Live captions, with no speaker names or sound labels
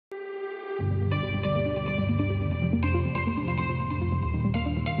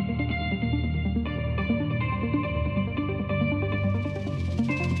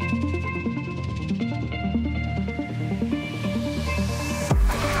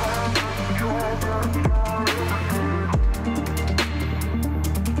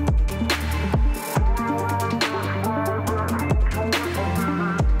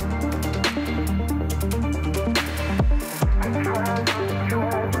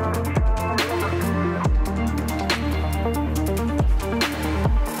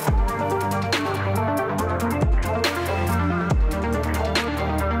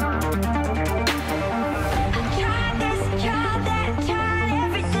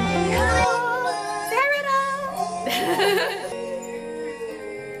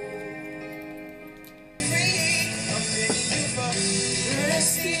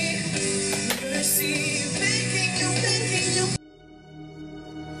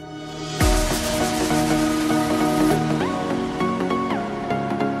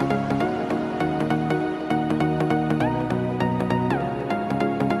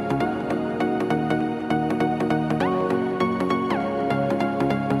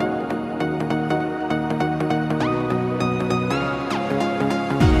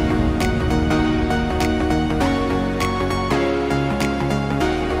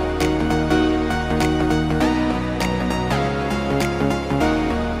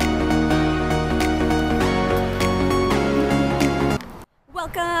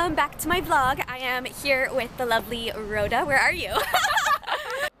welcome back to my vlog. I am here with the lovely Rhoda. Where are you?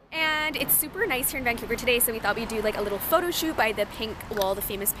 And it's super nice here in Vancouver today, so we thought we'd do like a little photo shoot by the pink wall, the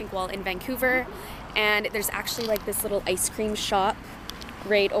famous pink wall in Vancouver. And there's actually like this little ice cream shop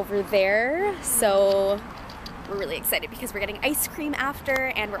right over there. So we're really excited because we're getting ice cream after,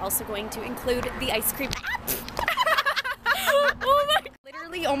 and we're also going to include the ice cream app. Oh my!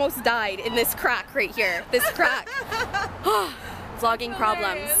 Literally almost died in this crack right here. This crack. Vlogging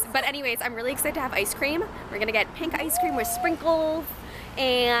problems. But anyways, I'm really excited to have ice cream. We're gonna get pink ice cream with sprinkles,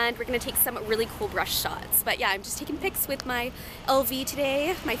 and we're gonna take some really cool brush shots. But yeah, I'm just taking pics with my LV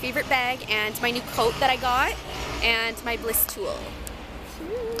today, my favorite bag, and my new coat that I got, and my Bliss tool.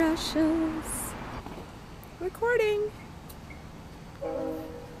 Brushes. Recording.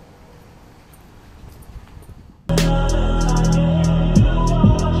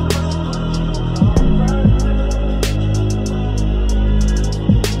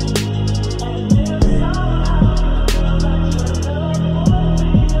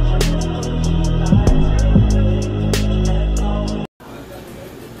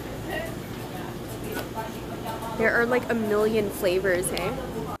 There are like a million flavors, hey?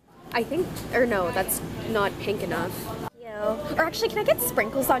 I think, or no, that's not pink enough. Or actually, can I get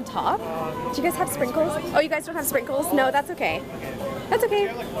sprinkles on top? Do you guys have sprinkles? Oh, you guys don't have sprinkles? No, that's okay. That's okay.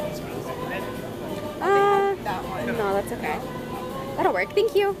 No, that's okay. That'll work.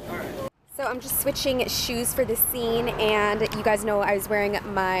 Thank you. So I'm just switching shoes for this scene, and you guys know I was wearing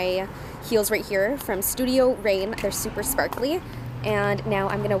my heels right here from Studio Rain. They're super sparkly, and now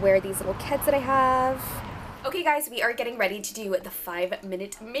I'm gonna wear these little keds that I have. Okay guys, we are getting ready to do the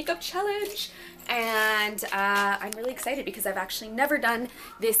 5-minute makeup challenge, and I'm really excited because I've actually never done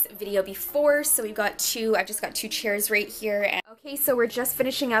this video before. So we've got I've just got two chairs right here. And okay, so we're just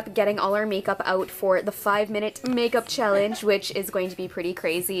finishing up getting all our makeup out for the 5-minute makeup challenge, which is going to be pretty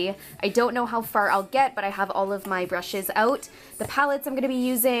crazy. I don't know how far I'll get, but I have all of my brushes out, the palettes I'm going to be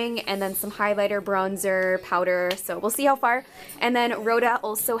using, and then some highlighter, bronzer, powder, so we'll see how far. And then Rhoda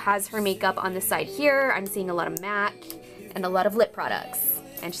also has her makeup on the side here. I'm seeing a lot of MAC and a lot of lip products,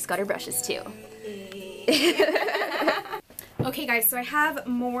 and she's got her brushes too. Okay guys, so I have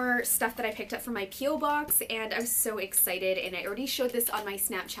more stuff that I picked up from my P.O. box, and I'm so excited, and I already showed this on my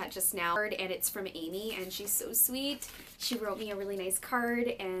Snapchat just now, and it's from Amy, and she's so sweet. She wrote me a really nice card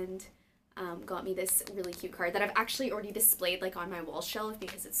and got me this really cute card that I've actually already displayed like on my wall shelf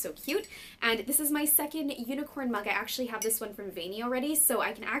because it's so cute. And this is my second unicorn mug. I actually have this one from Vanny already, so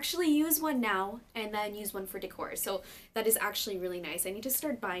I can actually use one now and then use one for decor. So that is actually really nice. I need to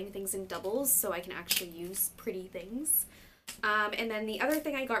start buying things in doubles so I can actually use pretty things. And then the other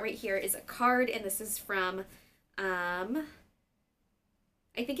thing I got right here is a card, and this is from I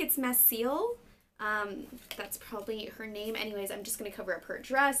think it's Massiel. That's probably her name. Anyways, I'm just going to cover up her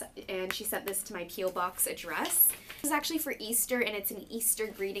address, and she sent this to my P.O. box address. This is actually for Easter, and it's an Easter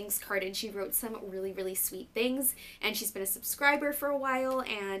greetings card, and she wrote some really, really sweet things, and she's been a subscriber for a while,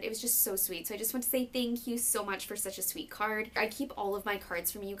 and it was just so sweet. So I just want to say thank you so much for such a sweet card. I keep all of my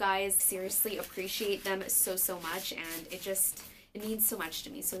cards from you guys. Seriously appreciate them so, so much, and it means so much to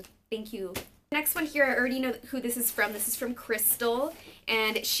me, so thank you. Next one here, I already know who this is from. This is from Crystal,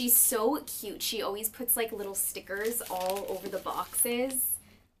 and she's so cute. She always puts like little stickers all over the boxes.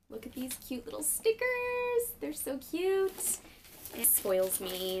 Look at these cute little stickers. They're so cute. It spoils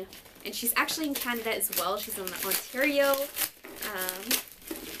me. And she's actually in Canada as well. She's in Ontario.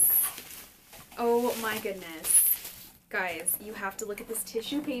 Oh my goodness. Guys, you have to look at this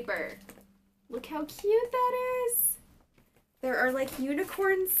tissue paper. Look how cute that is. There are like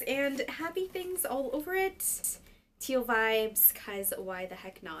unicorns and happy things all over it. Teal vibes, cause why the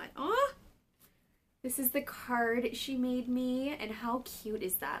heck not? Aw! This is the card she made me, and how cute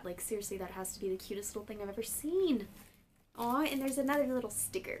is that? Like seriously, that has to be the cutest little thing I've ever seen. Aw, and there's another little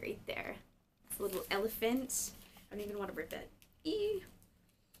sticker right there. It's a little elephant. I don't even want to rip it. Eee.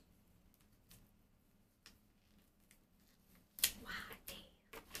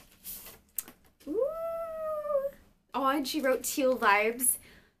 Oh, and she wrote teal vibes.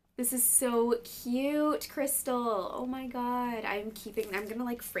 This is so cute, Crystal. Oh my god. I'm gonna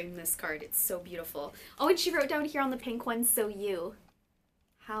like frame this card. It's so beautiful. Oh, and she wrote down here on the pink one, so you.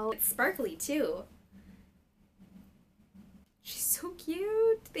 How it's sparkly too. She's so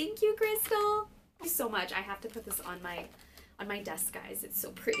cute. Thank you, Crystal. Thank you so much. I have to put this on my desk, guys. It's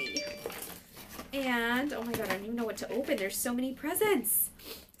so pretty. And oh my god, I don't even know what to open. There's so many presents.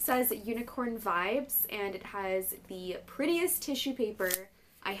 It says unicorn vibes, and it has the prettiest tissue paper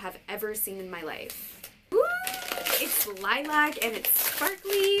I have ever seen in my life. Ooh, it's lilac and it's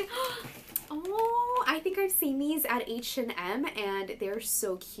sparkly. Oh, I think I've seen these these at H&M and they're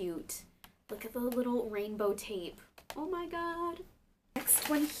so cute. Look at the little rainbow tape. Oh my god. Next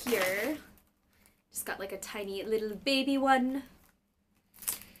one here. Just got like a tiny little baby one.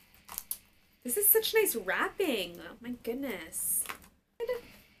 This is such nice wrapping. Oh my goodness.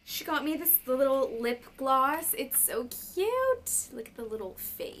 She got me this little lip gloss. It's so cute. Look at the little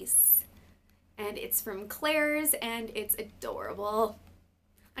face. And it's from Claire's and it's adorable.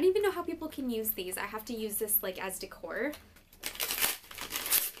 I don't even know how people can use these. I have to use this like as decor.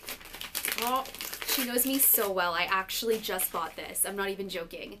 Oh, she knows me so well. I actually just bought this. I'm not even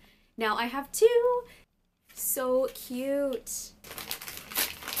joking. Now I have two. So cute.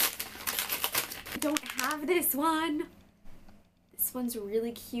 I don't have this one. This one's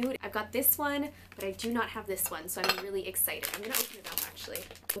really cute. I've got this one, but I do not have this one, so I'm really excited. I'm gonna open it up actually.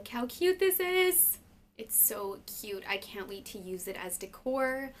 Look how cute this is. It's so cute. I can't wait to use it as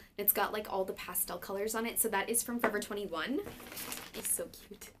decor. It's got like all the pastel colors on it. So that is from Forever 21. It's so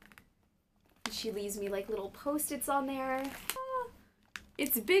cute. She leaves me like little post-its on there. Oh,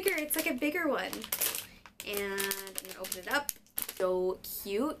 it's bigger. It's like a bigger one. And I'm gonna open it up. So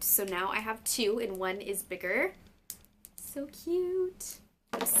cute. So now I have two and one is bigger. So cute.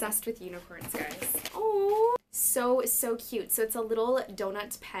 I'm obsessed with unicorns, guys. Oh, so cute. So it's a little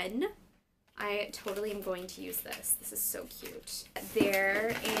donut pen. I totally am going to use this. This is so cute.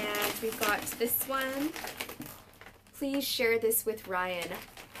 There, and we've got this one. Please share this with Ryan.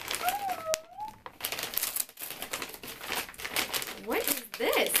 What is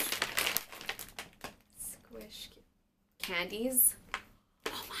this? Squish candies.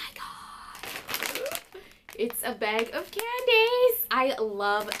 Oh my god. It's a bag of candies. I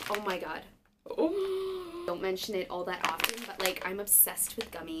love, oh my god. Oh. Don't mention it all that often, but like I'm obsessed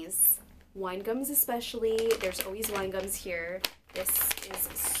with gummies. Wine gums especially. There's always wine gums here. This is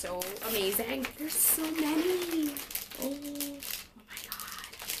so amazing. There's so many. Oh my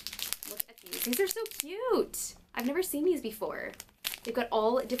god. Look at these. These are so cute. I've never seen these before. They've got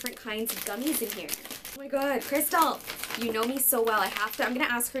all different kinds of gummies in here. Oh my god, Crystal, you know me so well. I'm gonna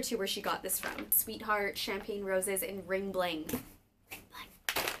ask her too where she got this from. Sweetheart, Champagne Roses, and Ring Bling.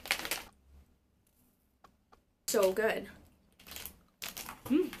 So good.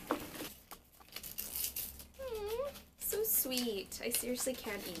 So sweet. I seriously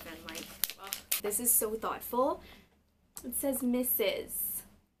can't even, like, oh. This is so thoughtful. It says Mrs.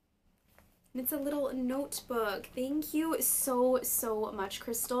 And it's a little notebook. Thank you so much,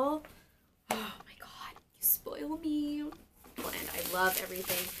 Crystal. Oh my god, you spoil me. And I love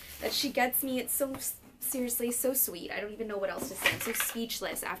everything that she gets me. It's so, seriously, so sweet. I don't even know what else to say. I'm so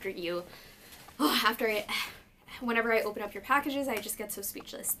speechless whenever I open up your packages, I just get so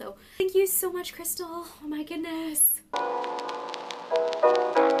speechless. So thank you so much, Crystal. Oh my goodness.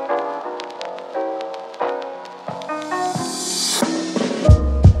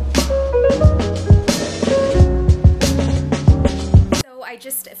 I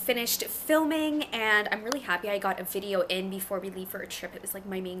just finished filming and I'm really happy I got a video in before we leave for a trip. It was like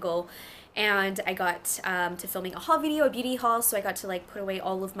my main goal, and I got to filming a haul video, a beauty haul, so I got to like put away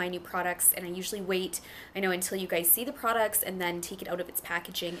all of my new products. And I usually wait, I know, until you guys see the products and then take it out of its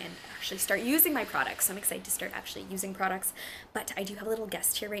packaging and actually start using my products. So I'm excited to start actually using products. But I do have a little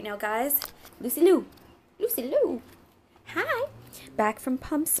guest here right now, guys. Lucy Lou. Lucy Lou. Hi. Back from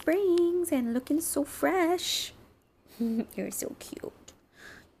Palm Springs and looking so fresh. You're so cute.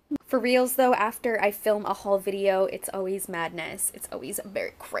 For reals though, after I film a haul video, it's always madness. It's always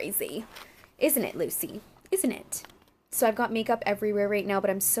very crazy. Isn't it, Lucy? Isn't it? So I've got makeup everywhere right now, but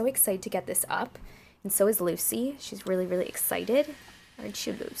I'm so excited to get this up. And so is Lucy. She's really excited. Aren't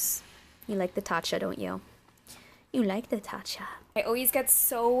you, Luce? You like the Tatcha, don't you? You like the Tatcha. I always get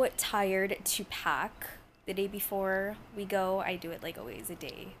so tired to pack the day before we go. I do it like always a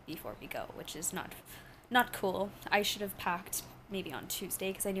day before we go, which is not cool. I should have packed maybe on Tuesday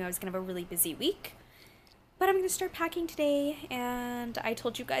because I knew I was gonna have a really busy week, but I'm gonna start packing today, and I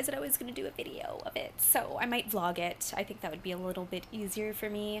told you guys that I was gonna do a video of it, so I might vlog it. I think that would be a little bit easier for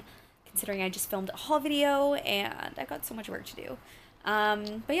me considering I just filmed a haul video and I've got so much work to do.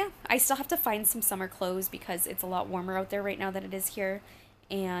 But yeah, I still have to find some summer clothes because it's a lot warmer out there right now than it is here,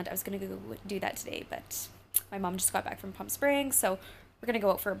 and I was gonna go do that today, but my mom just got back from Palm Springs, so we're gonna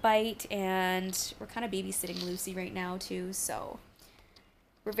go out for a bite, and we're kind of babysitting Lucy right now too, so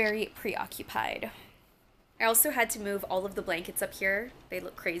we're very preoccupied. I also had to move all of the blankets up here. They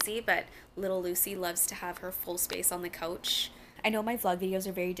look crazy, but little Lucy loves to have her full space on the couch. I know my vlog videos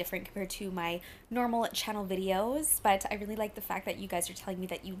are very different compared to my normal channel videos, but I really like the fact that you guys are telling me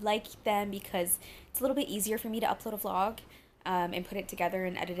that you like them because it's a little bit easier for me to upload a vlog. and put it together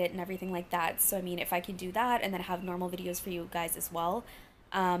and edit it and everything like that. So I mean, if I can do that and then have normal videos for you guys as well,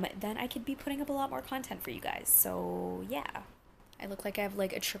 then I could be putting up a lot more content for you guys. So yeah, I look like I have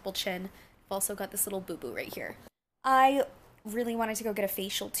like a triple chin. I've also got this little boo-boo right here. I really wanted to go get a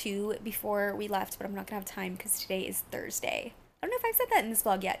facial too before we left, but I'm not gonna have time because today is Thursday. I don't know if I've said that in this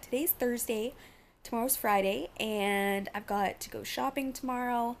vlog yet. Today's Thursday, tomorrow's Friday, and I've got to go shopping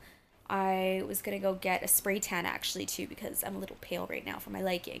tomorrow. I was gonna go get a spray tan actually too because I'm a little pale right now for my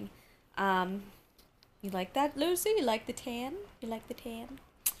liking. You like that, Lucy? You like the tan? You like the tan?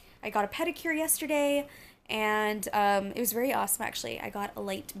 I got a pedicure yesterday, and it was very awesome actually. I got a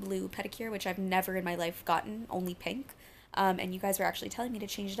light blue pedicure, which I've never in my life gotten, only pink. And you guys were actually telling me to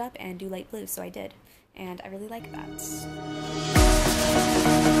change it up and do light blue, so I did. And I really like that.